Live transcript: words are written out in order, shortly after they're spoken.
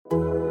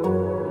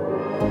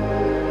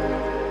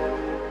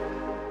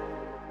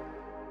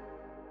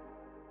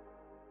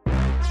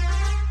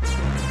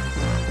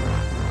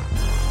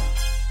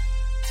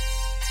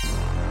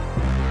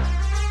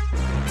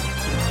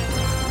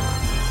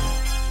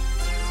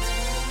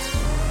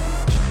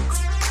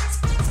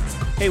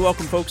Hey,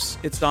 welcome, folks.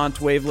 It's Don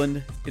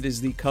Twaveland. It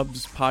is the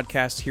Cubs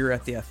podcast here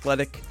at The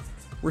Athletic.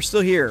 We're still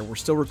here. We're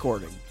still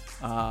recording.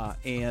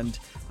 And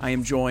I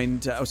am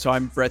joined,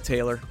 I'm Brett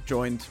Taylor,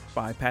 joined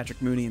by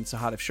Patrick Mooney and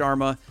Sahadev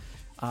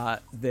Sharma.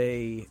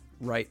 They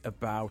write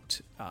about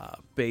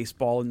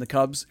baseball in the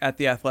Cubs at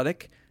The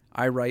Athletic.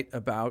 I write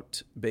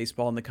about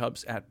baseball in the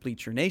Cubs at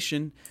Bleacher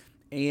Nation.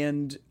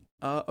 And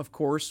of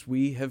course,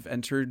 we have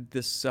entered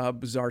this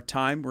bizarre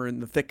time. We're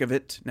in the thick of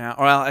it now.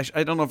 Well,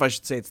 I don't know if I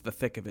should say it's the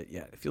thick of it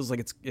yet. It feels like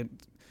it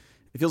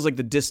feels like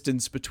the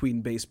distance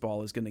between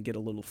baseball is going to get a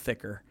little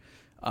thicker.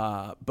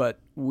 But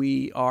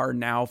we are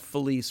now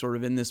fully sort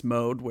of in this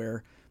mode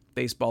where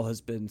baseball has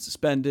been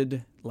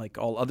suspended, like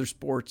all other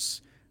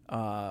sports.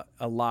 A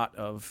lot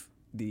of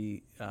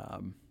the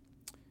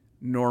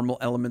normal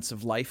elements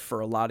of life for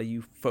a lot of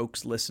you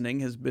folks listening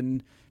has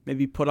been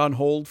maybe put on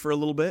hold for a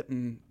little bit,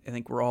 and I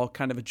think we're all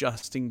kind of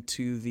adjusting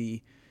to the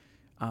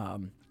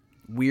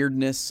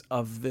weirdness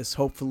of this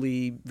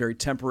hopefully very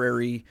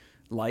temporary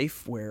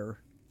life where,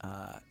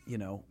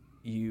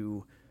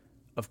 you,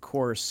 of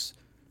course,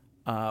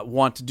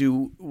 want to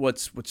do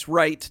what's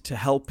right to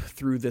help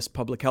through this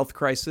public health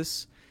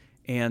crisis,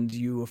 and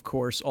you, of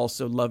course,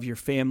 also love your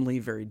family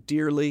very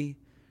dearly,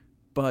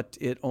 but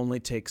it only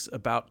takes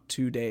about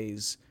 2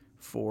 days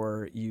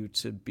for you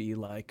to be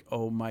like,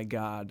 oh my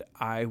God,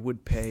 I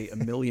would pay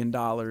 $1 million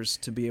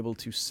to be able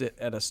to sit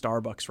at a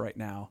Starbucks right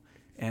now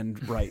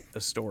and write a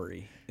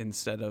story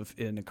instead of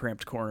in a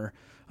cramped corner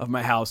of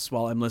my house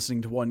while I'm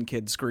listening to one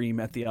kid scream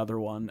at the other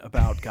one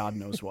about God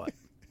knows what.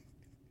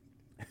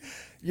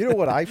 You know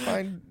what I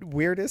find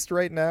weirdest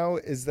right now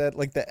is that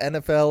like the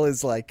NFL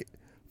is like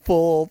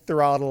full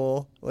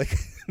throttle, like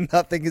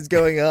nothing is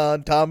going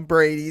on. Tom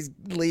Brady's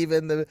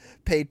leaving the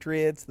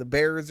Patriots. The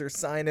Bears are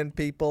signing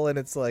people, and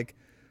it's like,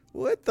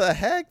 what the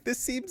heck? This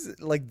seems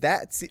like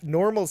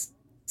normalcy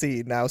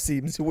now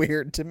seems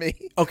weird to me.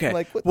 Okay, I'm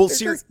like, what, well,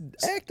 just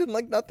acting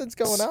like nothing's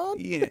going on.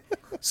 Yeah,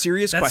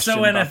 serious That's question.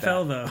 So about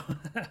NFL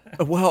that.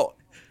 though. Well,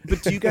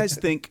 but do you guys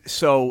think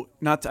so?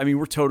 I mean,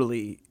 we're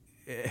totally.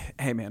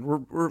 Hey man,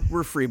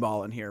 we're free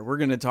balling here. We're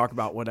going to talk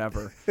about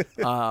whatever,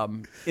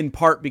 in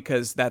part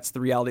because that's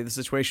the reality of the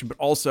situation, but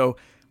also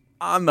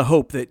on the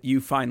hope that you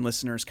find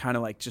listeners kind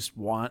of like just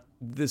want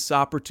this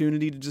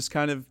opportunity to just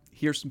kind of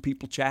hear some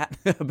people chat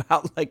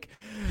about like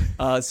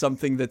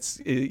something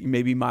that's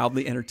maybe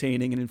mildly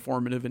entertaining and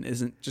informative and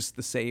isn't just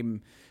the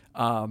same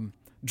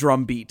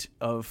drumbeat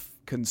of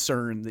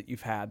concern that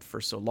you've had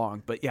for so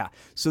long. But yeah,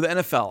 so the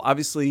NFL,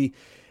 obviously,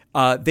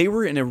 they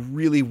were in a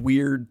really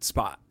weird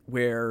spot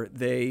where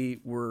they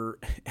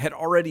had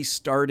already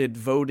started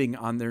voting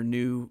on their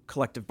new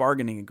collective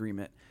bargaining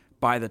agreement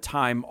by the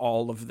time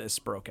all of this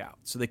broke out.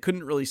 So they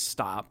couldn't really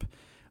stop.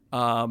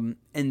 And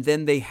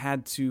then they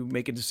had to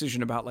make a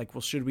decision about like,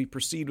 well, should we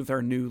proceed with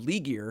our new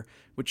league year,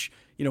 which,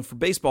 for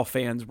baseball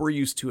fans, we're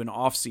used to an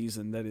off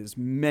season that is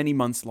many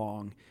months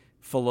long,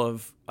 full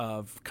of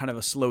kind of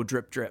a slow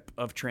drip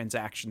of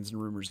transactions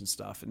and rumors and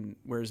stuff. And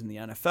whereas in the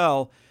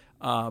NFL,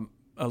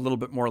 a little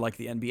bit more like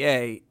the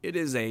NBA, it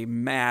is a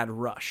mad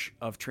rush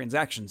of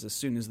transactions as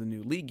soon as the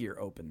new league year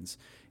opens.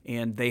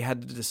 And they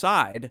had to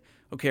decide,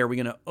 okay, are we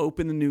going to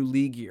open the new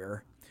league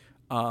year?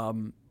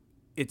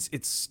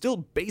 It's still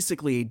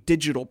basically a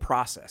digital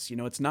process.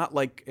 It's not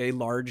like a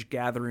large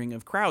gathering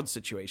of crowds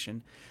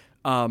situation.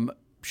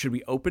 Should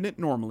we open it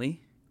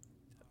normally?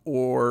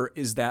 Or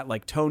is that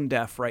like tone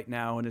deaf right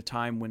now in a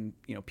time when,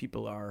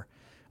 people are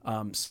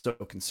so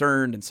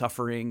concerned and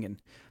suffering,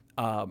 and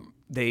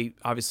they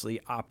obviously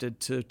opted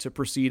to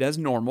proceed as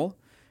normal.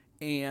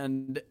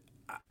 And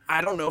I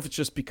don't know if it's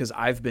just because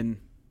I've been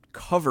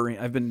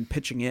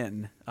pitching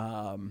in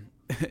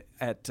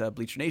at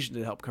Bleacher Nation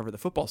to help cover the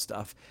football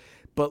stuff.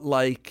 But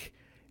like,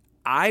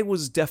 I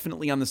was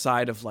definitely on the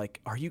side of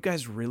like, are you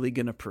guys really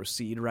going to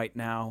proceed right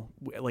now?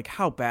 Like,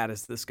 how bad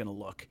is this going to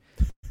look?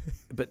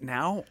 But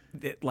now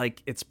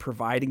it's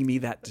providing me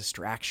that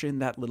distraction,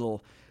 that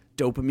little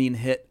dopamine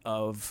hit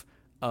of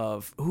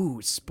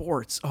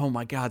sports. Oh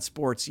my God,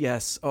 sports.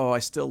 Yes. Oh, I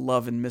still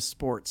love and miss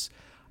sports.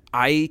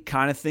 I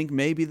kind of think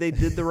maybe they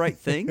did the right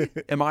thing.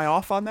 Am I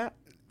off on that?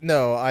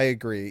 No, I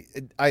agree.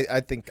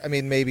 I think, I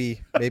mean,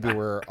 maybe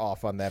we're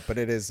off on that, but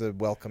it is a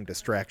welcome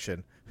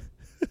distraction.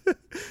 I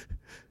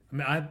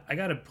mean, I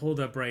got it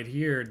pulled up right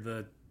here,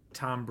 the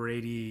Tom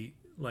Brady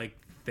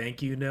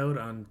thank you note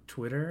on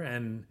Twitter,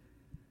 and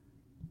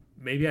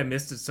maybe I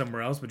missed it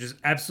somewhere else, but just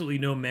absolutely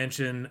no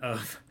mention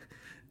of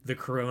the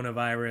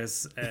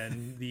coronavirus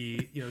and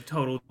the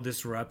total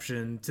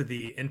disruption to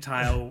the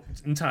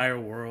entire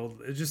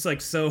world. It's just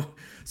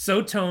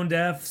so tone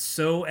deaf,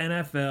 so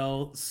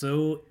NFL,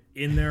 so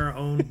in their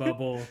own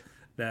bubble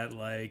that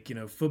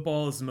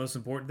football is the most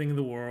important thing in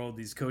the world.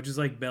 These coaches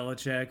like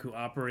Belichick who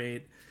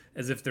operate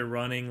as if they're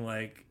running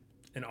like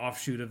an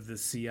offshoot of the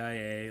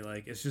CIA.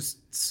 It's just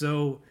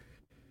so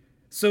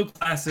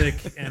classic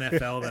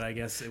NFL that I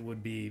guess it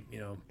would be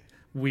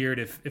weird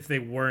if they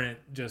weren't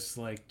just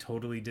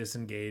totally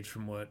disengaged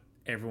from what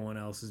everyone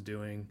else is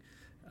doing.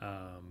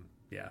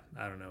 Yeah,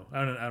 I don't know.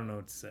 I don't know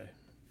what to say.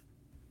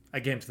 I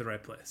came to the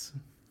right place.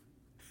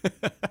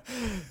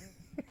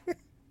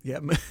 Yeah.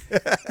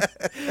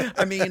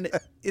 I mean,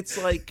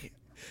 it's like,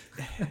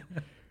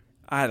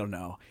 I don't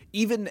know.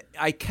 Even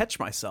I catch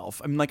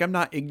myself. I'm like, I'm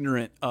not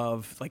ignorant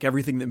of like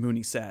everything that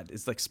Mooney said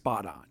is like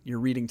spot on. You're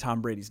reading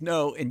Tom Brady's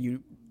note, and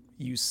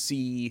you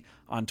see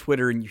on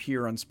Twitter and you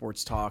hear on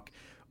Sports Talk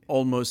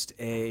almost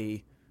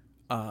a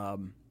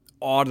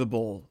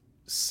audible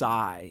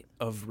sigh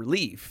of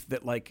relief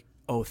that like,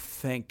 oh,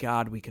 thank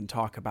God we can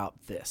talk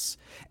about this.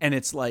 And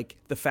it's like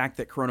the fact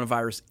that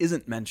coronavirus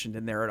isn't mentioned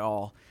in there at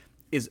all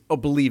is, oh,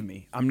 believe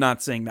me, I'm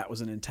not saying that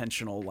was an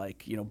intentional,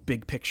 like, you know,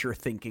 big picture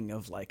thinking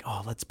of like,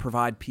 oh, let's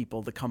provide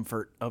people the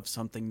comfort of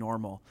something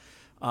normal.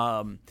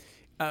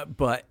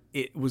 But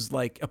it was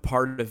like a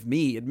part of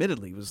me,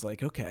 admittedly, was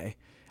like, okay,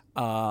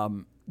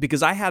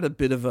 because I had a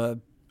bit of a,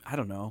 I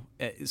don't know.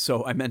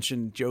 So I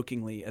mentioned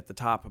jokingly at the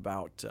top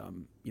about,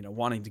 you know,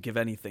 wanting to give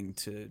anything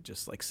to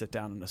just like sit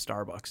down in a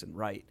Starbucks and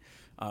write,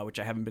 which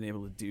I haven't been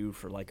able to do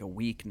for like a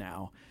week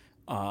now.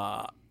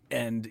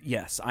 And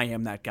yes, I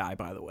am that guy,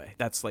 by the way.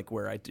 That's like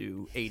where I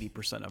do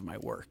 80% of my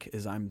work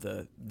is I'm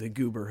the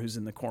goober who's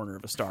in the corner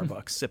of a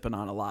Starbucks sipping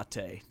on a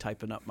latte,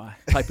 typing up my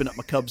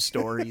Cubs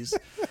stories.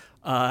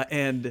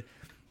 And,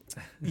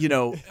 you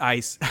know,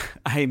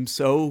 I'm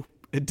so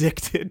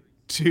addicted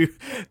to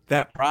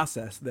that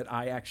process that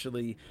I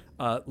actually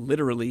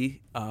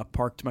literally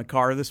parked my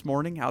car this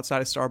morning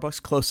outside of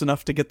Starbucks close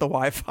enough to get the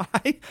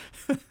Wi-Fi.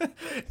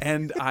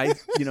 And I,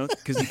 you know,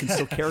 because you can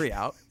still carry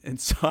out. And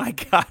so I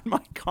got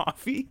my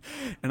coffee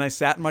and I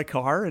sat in my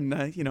car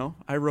and, you know,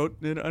 I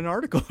wrote an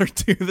article or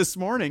two this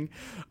morning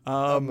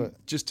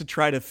just to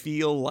try to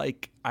feel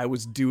like I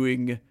was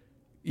doing,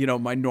 you know,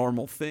 my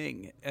normal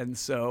thing. And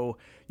so,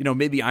 you know,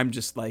 maybe I'm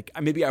just like,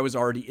 maybe I was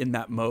already in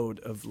that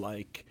mode of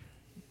like,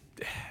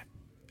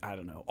 I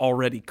don't know,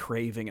 already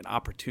craving an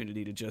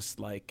opportunity to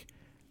just like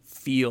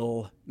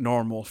feel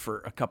normal for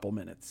a couple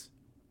minutes.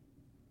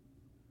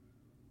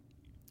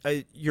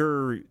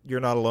 You're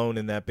not alone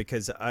in that,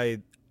 because I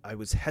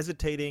was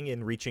hesitating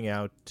in reaching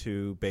out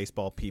to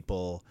baseball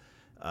people,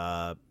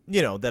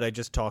 you know, that I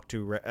just talked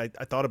to. I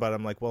thought about it.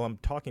 I'm like, well, I'm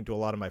talking to a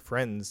lot of my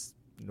friends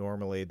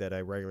normally that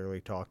I regularly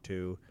talk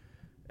to,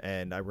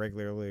 and I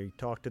regularly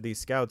talk to these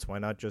scouts. Why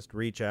not just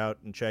reach out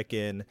and check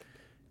in?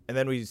 And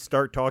then we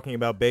start talking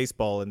about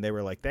baseball, and they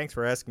were like, thanks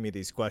for asking me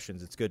these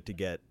questions. It's good to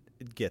get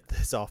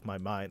this off my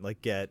mind,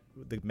 like get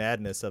the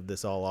madness of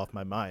this all off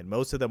my mind.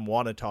 Most of them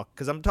want to talk,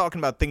 because I'm talking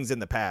about things in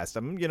the past.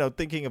 I'm, you know,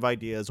 thinking of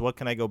ideas. What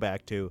can I go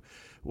back to?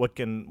 What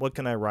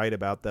can I write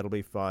about that'll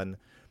be fun?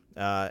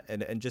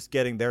 And just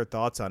getting their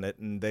thoughts on it.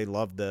 And they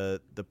love the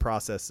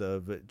process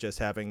of just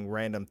having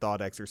random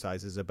thought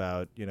exercises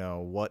about, you know,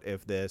 what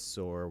if this,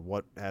 or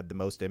what had the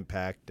most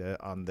impact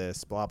on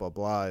this, blah, blah,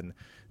 blah. And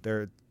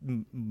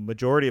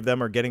majority of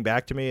them are getting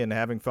back to me and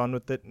having fun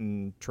with it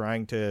and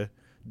trying to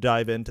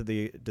dive into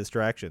the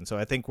distraction. So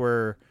I think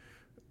we're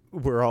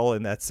all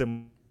in that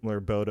similar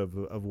boat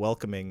of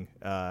welcoming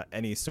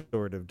any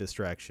sort of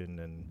distraction.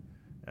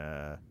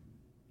 And,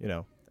 you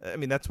know, I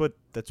mean, that's what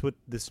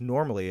this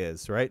normally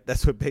is, right?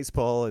 That's what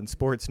baseball and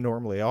sports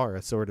normally are,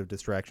 a sort of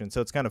distraction.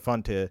 So it's kind of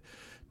fun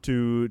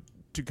to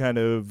kind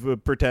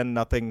of pretend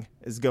nothing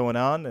is going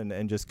on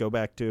and just go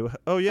back to,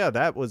 oh yeah,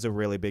 that was a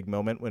really big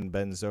moment when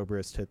Ben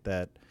Zobrist hit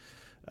that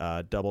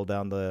double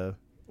down the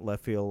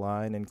left field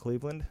line in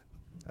Cleveland.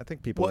 I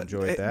think people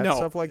enjoyed that, no,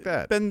 stuff like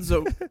that. Ben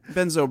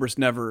Zobrist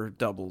never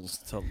doubles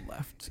to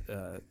left,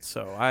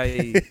 so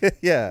I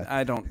yeah,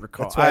 I don't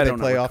recall. That's why I they don't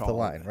play off recall the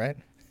line, right?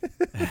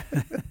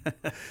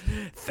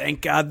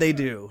 Thank God they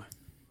do.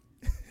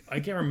 I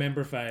can't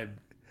remember if I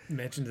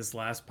mentioned this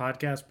last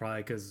podcast,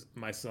 probably because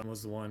my son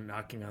was the one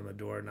knocking on the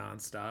door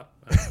nonstop,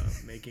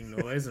 making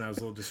noise, and I was a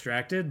little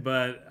distracted.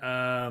 But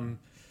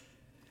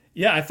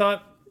yeah, I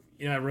thought,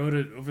 you know, I wrote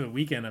it over the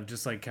weekend of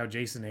just like how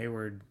Jason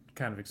Hayward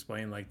kind of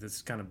explained like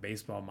this kind of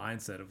baseball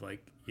mindset of like,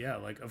 yeah,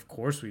 like of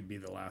course we'd be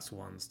the last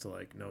ones to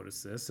like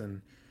notice this,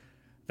 and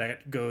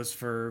that goes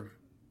for,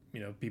 you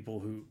know, people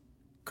who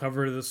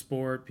cover the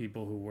sport,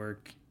 people who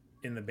work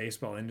in the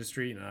baseball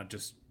industry, not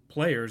just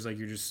players. Like,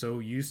 you're just so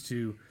used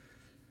to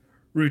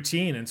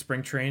routine, and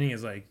spring training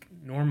is like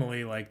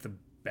normally like the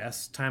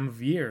best time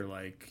of year.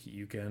 Like,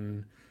 you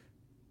can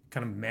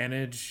kind of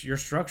manage your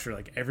structure.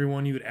 Like,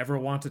 everyone you would ever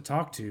want to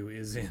talk to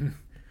is in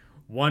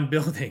one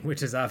building,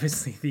 which is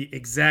obviously the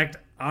exact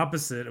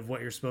opposite of what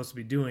you're supposed to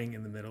be doing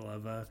in the middle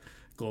of a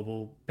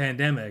global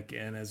pandemic.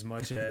 And as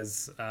much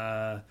as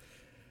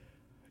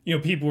you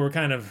know, people were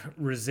kind of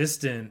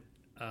resistant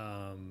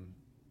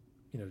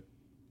you know,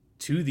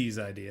 to these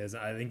ideas,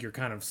 I think you're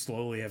kind of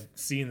slowly have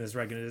seen this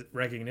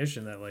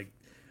recognition that like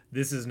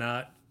this is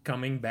not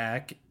coming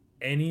back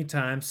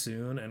anytime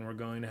soon, and we're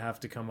going to have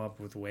to come up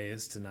with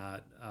ways to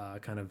not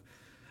kind of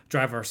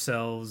drive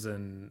ourselves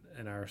and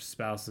our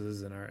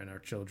spouses and our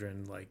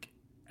children like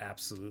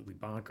absolutely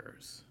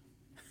bonkers.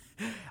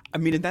 I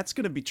mean, and that's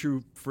going to be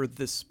true for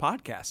this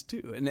podcast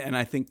too. And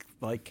I think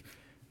like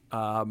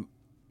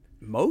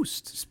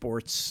most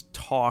sports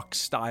talk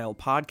style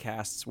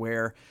podcasts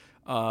where,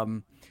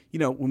 you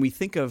know, when we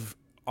think of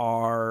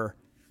our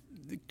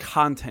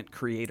content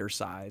creator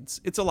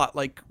sides, it's a lot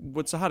like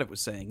what Sahadev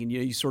was saying. And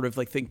you sort of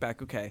like think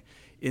back, okay,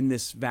 in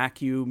this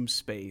vacuum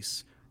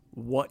space,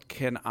 what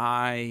can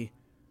I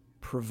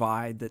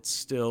provide that's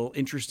still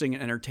interesting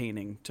and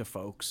entertaining to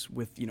folks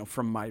with,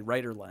 from my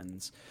writer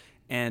lens.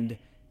 And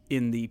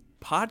in the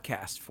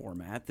podcast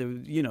format,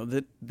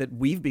 that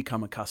we've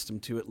become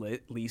accustomed to, at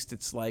least,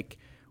 it's like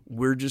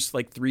we're just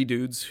like three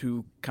dudes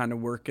who kind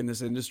of work in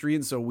this industry,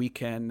 and so we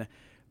can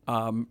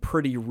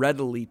pretty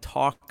readily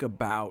talk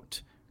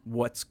about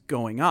what's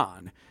going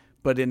on.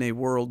 But in a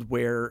world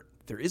where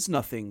there is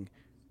nothing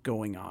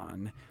going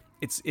on,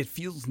 it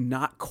feels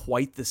not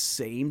quite the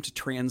same to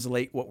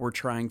translate what we're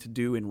trying to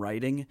do in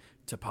writing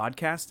to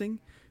podcasting.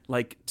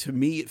 Like, to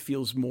me, it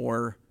feels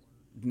more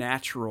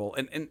natural.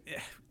 And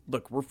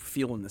look, we're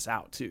feeling this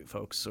out too,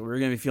 folks. So we're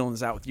going to be feeling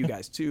this out with you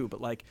guys too.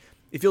 But like,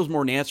 it feels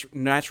more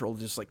natural to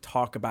just like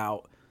talk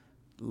about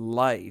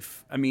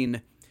life. I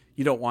mean,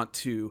 you don't want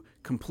to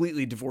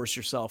completely divorce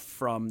yourself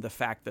from the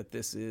fact that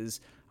this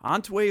is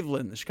On to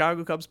Waveland, the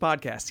Chicago Cubs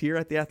podcast here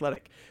at The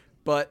Athletic.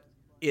 But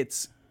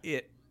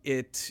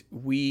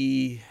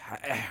we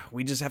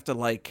just have to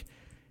like,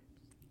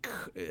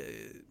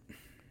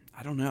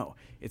 I don't know.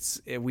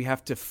 We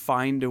have to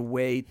find a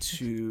way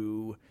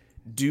to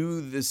do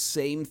the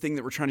same thing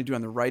that we're trying to do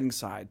on the writing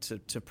side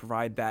to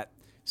provide that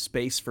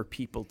space for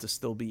people to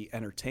still be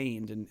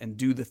entertained and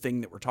do the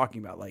thing that we're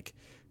talking about, like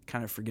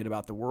kind of forget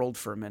about the world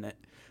for a minute.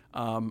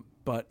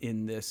 But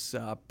in this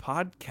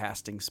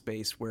podcasting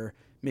space where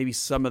maybe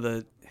some of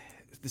the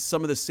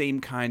same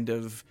kind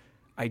of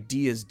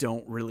ideas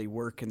don't really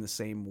work in the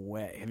same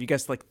way. Have you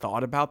guys like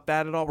thought about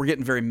that at all? We're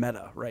getting very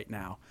meta right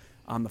now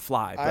on the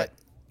fly, but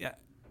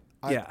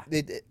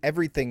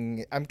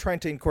everything. I'm trying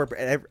to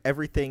incorporate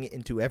everything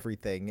into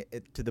everything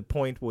to the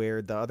point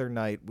where the other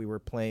night we were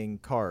playing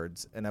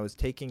cards and I was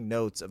taking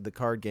notes of the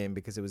card game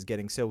because it was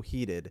getting so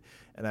heated,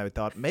 and I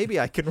thought maybe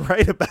I can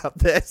write about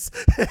this.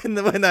 And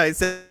then when I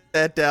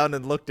sat down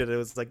and looked at it, it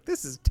was like,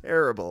 this is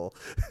terrible.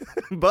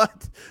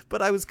 but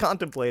I was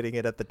contemplating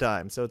it at the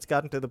time, so it's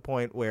gotten to the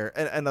point where,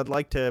 and I'd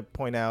like to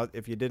point out,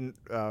 if you didn't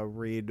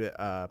read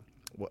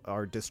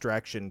our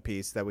distraction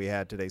piece that we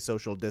had today,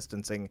 social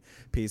distancing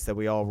piece that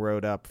we all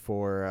wrote up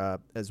for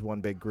as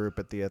one big group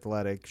at the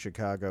Athletic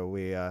Chicago.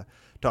 We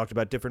talked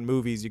about different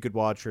movies you could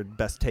watch or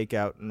best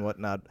takeout and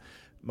whatnot.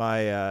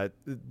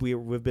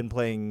 We've been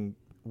playing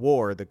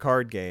War, the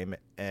card game,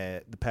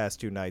 the past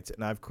 2 nights,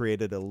 and I've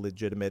created a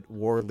legitimate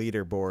War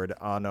leaderboard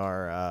on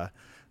our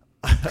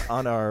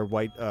on our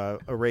white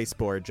erase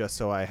board, just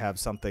so I have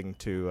something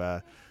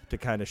to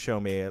kind of show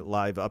me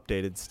live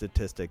updated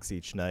statistics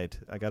each night.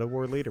 I got a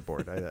War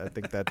leaderboard. I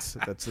think that's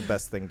the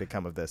best thing to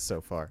come of this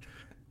so far.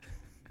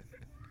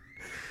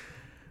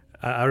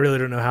 I really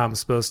don't know how I'm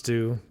supposed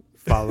to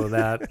follow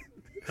that.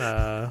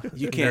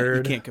 You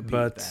can't compete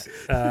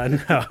with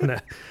that. No.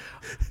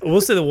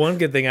 We'll say the one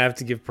good thing I have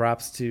to give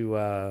props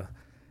to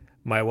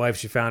my wife.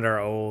 She found our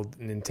old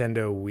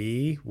Nintendo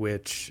Wii,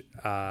 which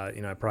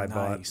I probably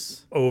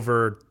bought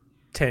over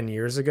 10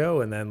 years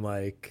ago, and then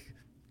like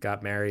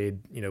got married,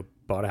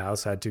 bought a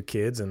house, had 2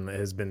 kids, and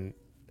has been,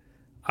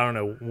 I don't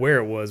know where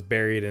it was,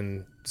 buried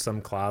in some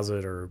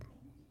closet or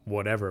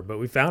whatever, but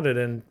we found it,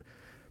 and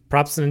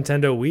props to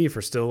Nintendo Wii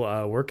for still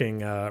working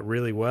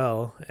really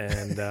well.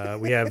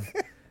 And we have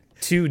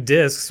 2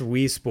 discs,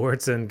 Wii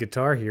Sports and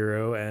Guitar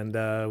Hero,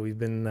 and we've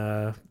been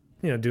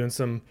doing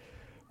some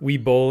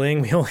Wii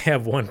bowling. We only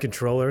have 1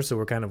 controller, so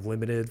we're kind of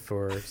limited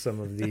for some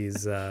of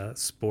these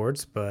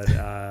sports, but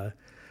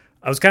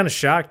I was kind of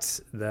shocked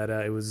that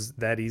it was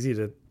that easy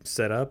to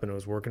set up, and it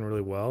was working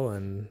really well,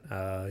 and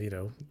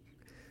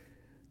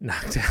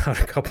knocked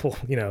out a couple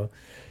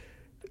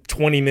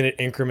 20-minute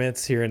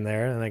increments here and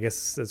there, and I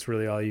guess that's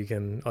really all you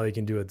can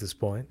do at this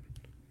point.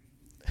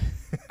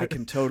 I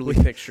can totally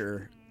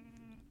picture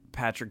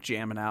Patrick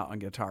jamming out on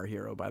Guitar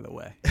Hero, by the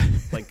way.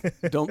 Like,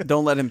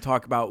 don't let him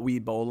talk about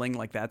Wii bowling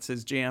like that's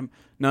his jam.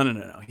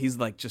 No. He's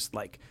like just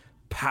like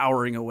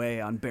powering away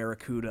on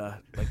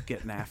Barracuda, like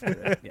getting after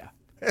it. Yeah.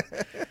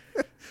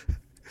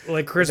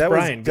 Like Chris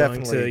Bryant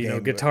going to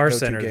Guitar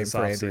Center this for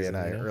offseason. Andrea and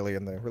I early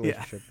in the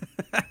relationship.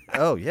 Yeah.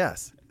 Oh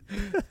yes,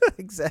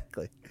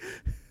 exactly.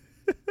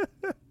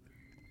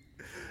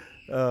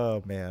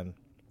 Oh man.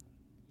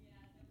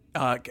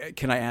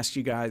 Can I ask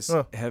you guys?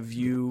 Have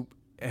you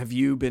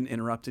been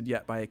interrupted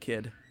yet by a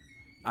kid?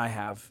 I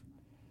have.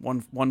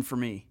 One for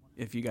me.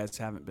 If you guys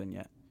haven't been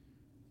yet.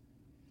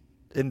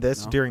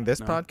 During this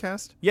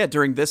podcast? Yeah,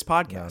 during this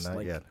podcast. No,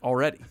 not yet.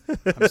 Already.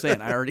 I'm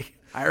saying I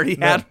already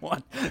had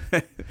one.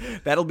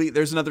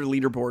 There's another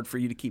leaderboard for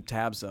you to keep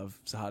tabs of.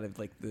 So how did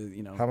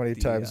how many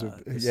times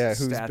who's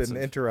been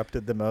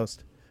interrupted the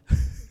most?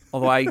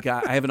 Although I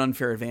have an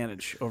unfair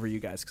advantage over you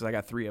guys because I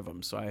got 3 of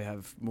them, so I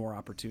have more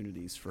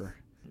opportunities for.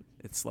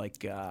 It's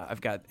like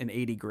I've got an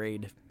 80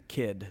 grade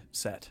kid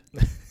set.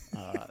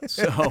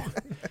 So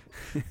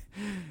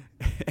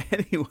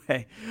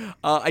anyway,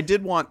 I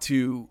did want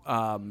to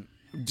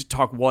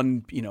talk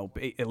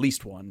at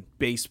least one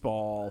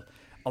baseball.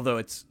 although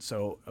it's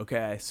so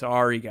okay.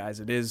 Sorry, guys,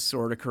 it is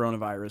sort of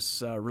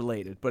coronavirus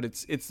related, but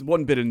it's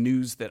one bit of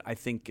news that I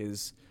think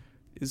is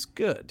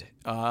good,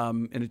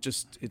 and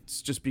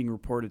it's just being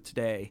reported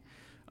today.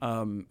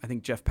 I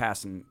think Jeff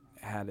Passan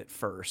had it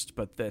first,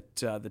 but that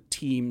the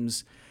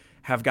teams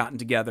have gotten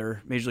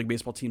together, Major League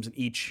Baseball teams, and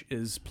each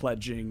is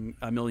pledging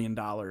 $1 million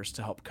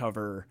to help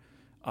cover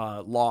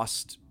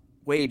lost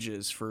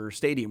wages for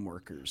stadium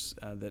workers.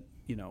 That,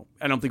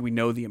 I don't think we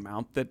know the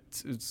amount that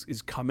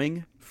is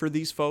coming for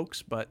these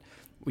folks, but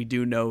we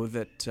do know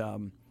that,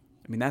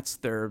 that's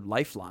their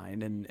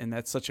lifeline, and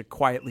that's such a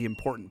quietly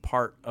important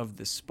part of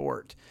this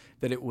sport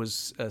that it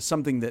was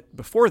something that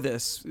before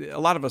this, a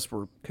lot of us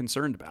were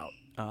concerned about,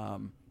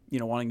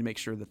 wanting to make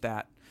sure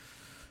that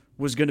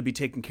was going to be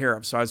taken care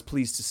of. So I was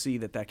pleased to see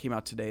that came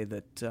out today,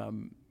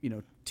 that,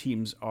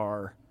 teams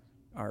are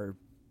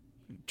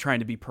trying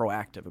to be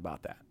proactive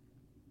about that.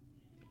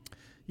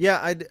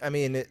 Yeah,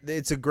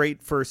 it's a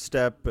great first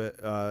step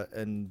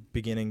and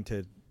beginning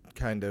to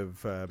kind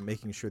of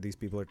making sure these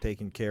people are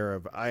taken care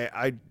of.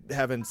 I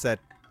haven't sat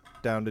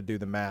down to do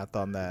the math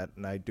on that,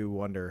 and I do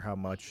wonder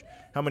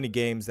how many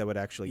games that would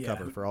actually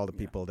cover for all the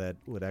people that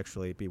would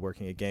actually be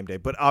working a game day.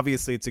 But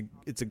obviously,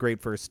 it's a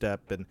great first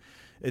step, and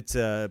it's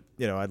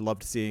I'd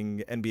love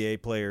seeing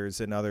NBA players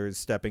and others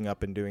stepping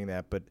up and doing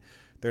that, but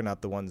they're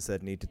not the ones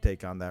that need to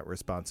take on that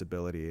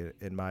responsibility.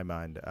 In my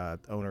mind,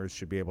 owners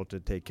should be able to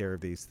take care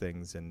of these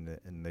things, and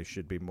they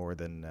should be more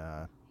than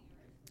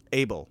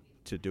able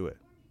to do it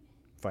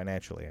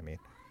financially.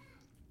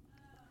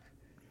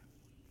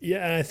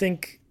 Yeah, and I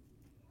think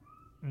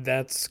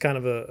that's kind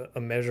of a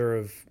measure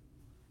of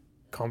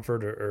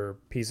comfort or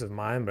peace of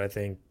mind. But I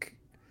think,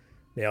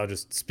 I'll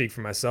just speak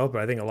for myself,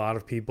 but I think a lot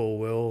of people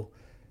will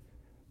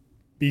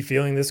be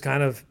feeling this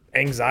kind of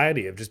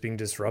anxiety of just being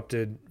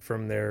disrupted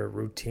from their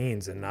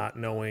routines and not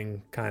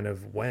knowing kind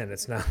of when.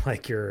 It's not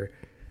like you're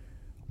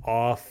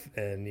off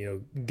and,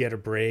 get a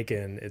break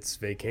and it's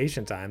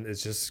vacation time.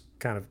 It's just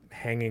kind of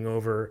hanging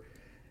over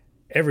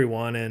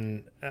everyone.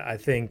 And I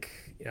think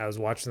I was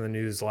watching the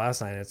news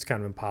last night, and it's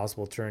kind of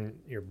impossible to turn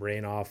your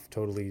brain off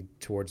totally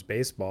towards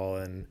baseball,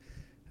 and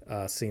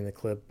seeing the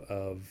clip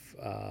of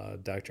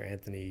Dr.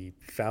 Anthony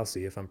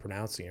Fauci, if I'm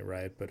pronouncing it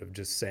right, but of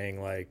just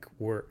saying, like,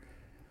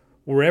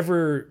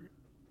 wherever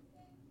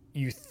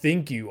you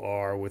think you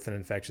are with an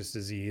infectious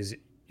disease,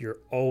 you're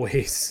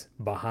always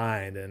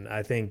behind. And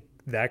I think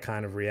that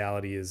kind of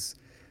reality is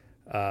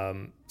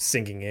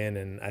sinking in.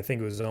 And I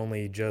think it was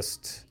only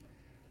just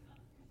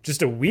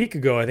a week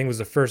ago, I think it was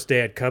the first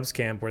day at Cubs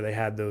camp where they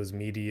had those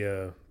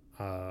media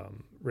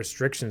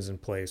restrictions in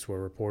place where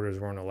reporters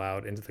weren't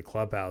allowed into the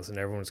clubhouse, and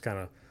everyone was kind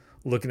of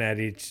looking at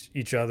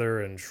each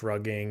other and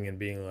shrugging and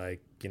being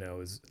like,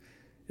 is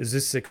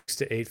this 6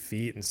 to 8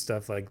 feet and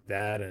stuff like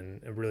that.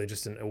 And really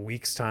just in a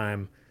week's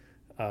time,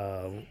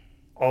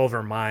 all of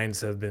our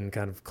minds have been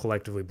kind of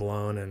collectively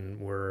blown, and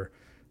we're,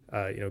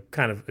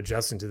 kind of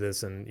adjusting to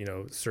this, and,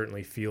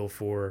 certainly feel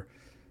for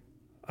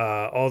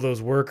all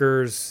those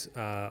workers,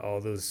 all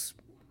those,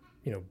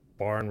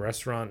 bar and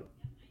restaurant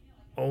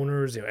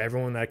owners,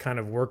 everyone that kind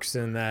of works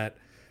in that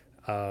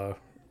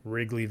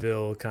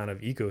Wrigleyville kind of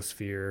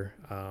ecosphere.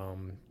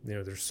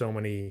 There's so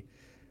many,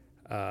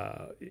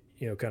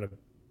 kind of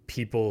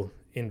people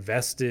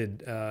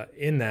invested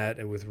in that,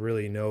 and with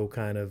really no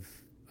kind of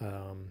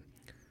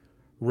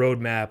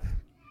roadmap,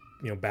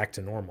 back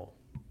to normal.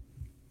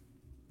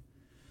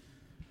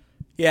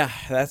 Yeah,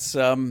 that's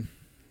that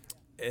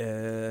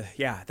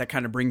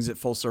kind of brings it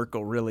full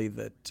circle, really.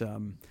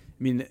 That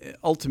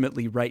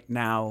ultimately, right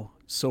now,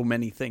 so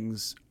many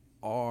things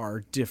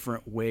are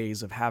different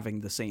ways of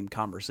having the same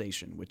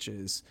conversation, which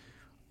is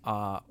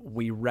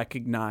we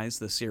recognize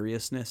the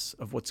seriousness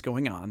of what's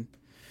going on.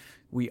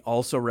 We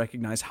also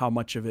recognize how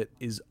much of it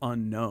is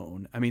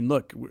unknown.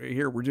 Look,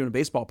 we're doing a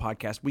baseball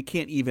podcast. We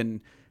can't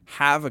even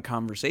have a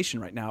conversation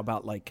right now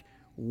about like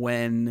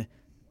when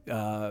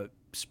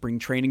spring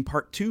training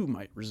part 2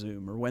 might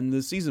resume, or when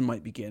the season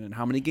might begin, and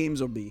how many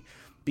games will be,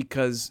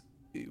 because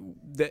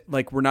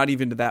we're not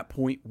even to that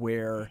point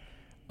where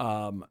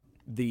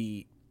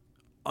the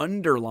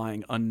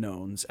underlying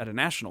unknowns at a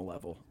national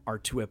level are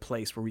to a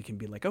place where we can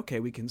be like, okay,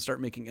 we can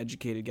start making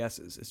educated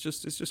guesses. It's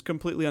just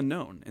completely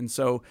unknown. And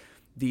so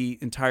the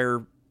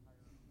entire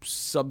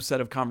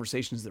subset of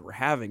conversations that we're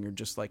having are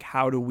just like,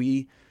 how do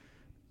we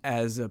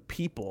as a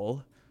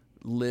people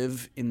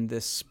live in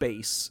this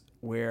space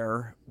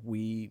where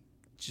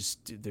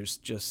there's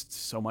just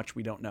so much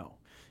we don't know.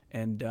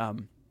 And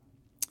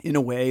in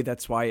a way,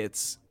 that's why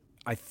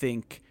I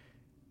think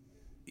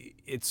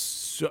it's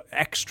so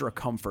extra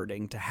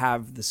comforting to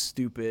have the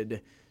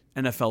stupid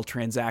NFL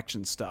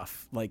transaction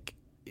stuff. Like,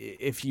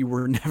 if you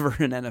were never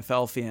an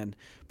NFL fan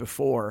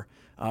before,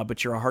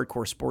 but you're a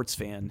hardcore sports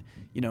fan,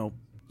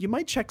 you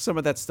might check some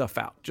of that stuff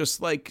out.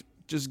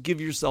 Just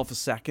give yourself a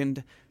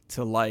second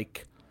to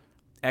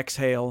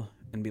exhale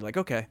and be like,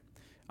 okay,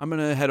 I'm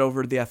going to head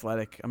over to The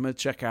Athletic. I'm going to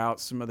check out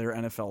some of their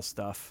NFL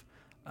stuff.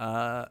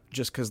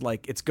 Just because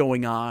it's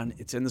going on,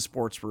 it's in the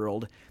sports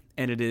world,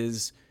 and it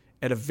is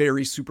at a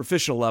very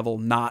superficial level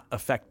not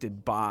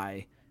affected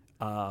by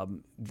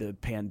the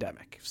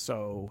pandemic.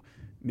 So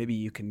maybe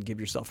you can give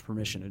yourself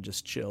permission to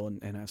just chill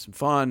and have some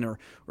fun, or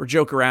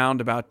joke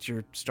around about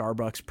your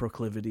Starbucks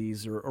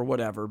proclivities or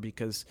whatever,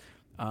 because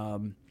I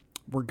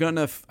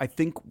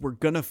think we're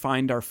gonna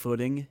find our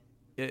footing.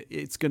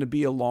 It's gonna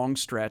be a long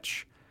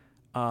stretch.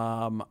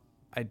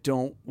 I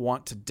don't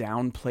want to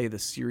downplay the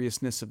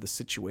seriousness of the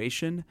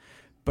situation,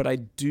 but I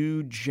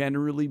do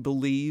generally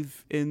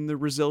believe in the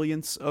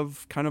resilience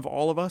of kind of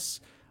all of us.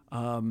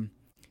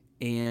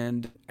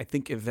 And I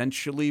think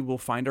eventually we'll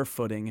find our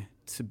footing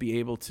to be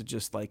able to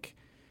just like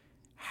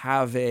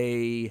have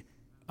a,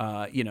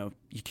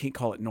 you can't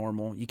call it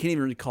normal. You can't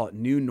even really call it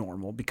new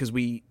normal, because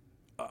we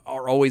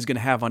are always going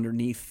to have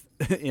underneath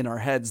in our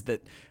heads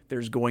that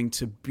there's going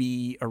to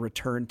be a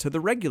return to the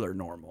regular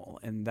normal,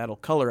 and that'll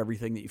color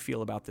everything that you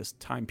feel about this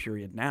time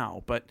period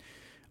now. But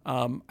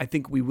I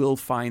think we will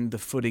find the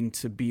footing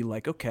to be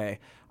like, okay,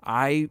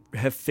 I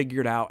have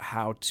figured out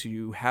how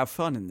to have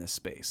fun in this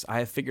space. I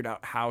have figured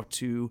out how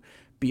to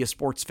be a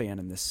sports fan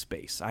in this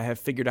space. I have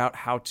figured out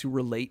how to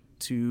relate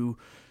to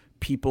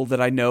people that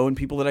I know and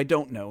people that I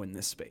don't know in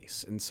this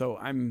space. And so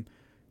I'm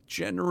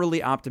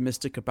generally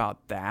optimistic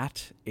about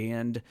that.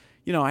 And,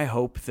 I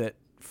hope that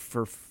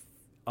for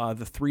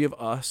the three of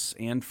us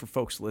and for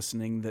folks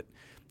listening, that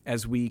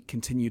as we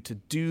continue to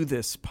do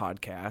this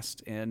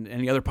podcast and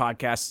any other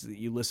podcasts that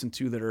you listen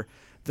to that are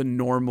the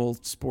normal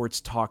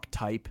sports talk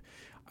type,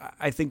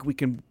 I think we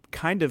can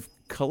kind of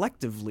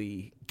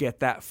collectively get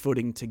that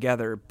footing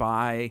together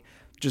by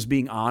just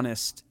being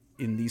honest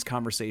in these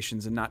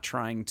conversations and not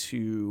trying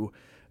to,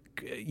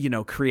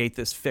 create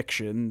this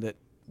fiction that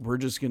we're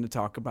just going to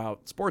talk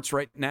about sports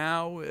right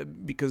now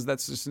because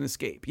that's just an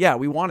escape. Yeah,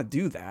 we want to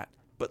do that,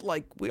 but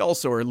we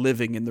also are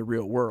living in the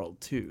real world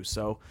too.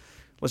 So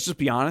let's just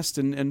be honest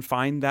and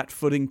find that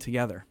footing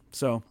together.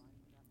 So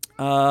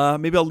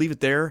maybe I'll leave it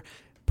there,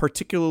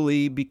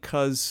 particularly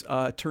because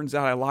it turns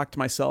out I locked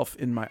myself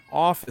in my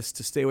office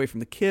to stay away from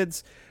the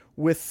kids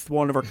with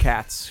one of our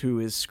cats who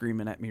is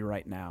screaming at me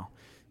right now.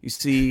 You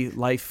see,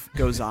 life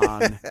goes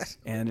on,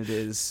 and it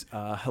is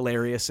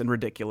hilarious and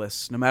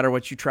ridiculous. No matter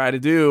what you try to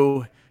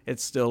do,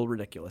 it's still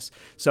ridiculous.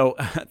 So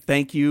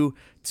thank you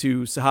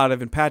to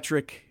Sahadev and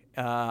Patrick.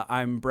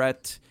 I'm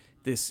Brett.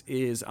 This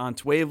is On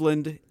to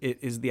Waveland. It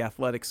is the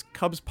Athletics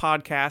Cubs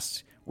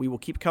podcast. We will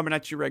keep coming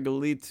at you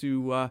regularly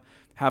to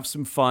have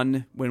some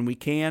fun when we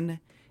can.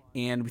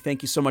 And we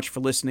thank you so much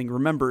for listening.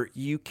 Remember,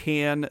 you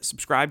can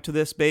subscribe to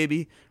this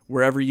baby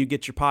wherever you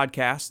get your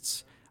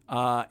podcasts.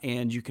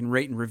 And you can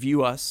rate and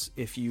review us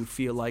if you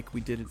feel like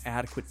we did an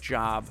adequate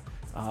job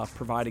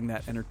providing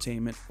that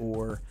entertainment,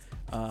 or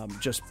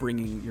just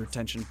bringing your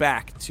attention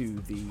back to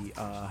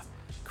the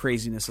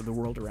craziness of the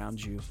world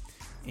around you.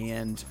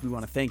 And we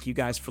want to thank you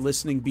guys for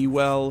listening. Be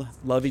well,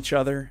 love each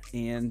other,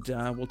 and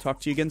we'll talk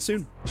to you again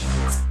soon.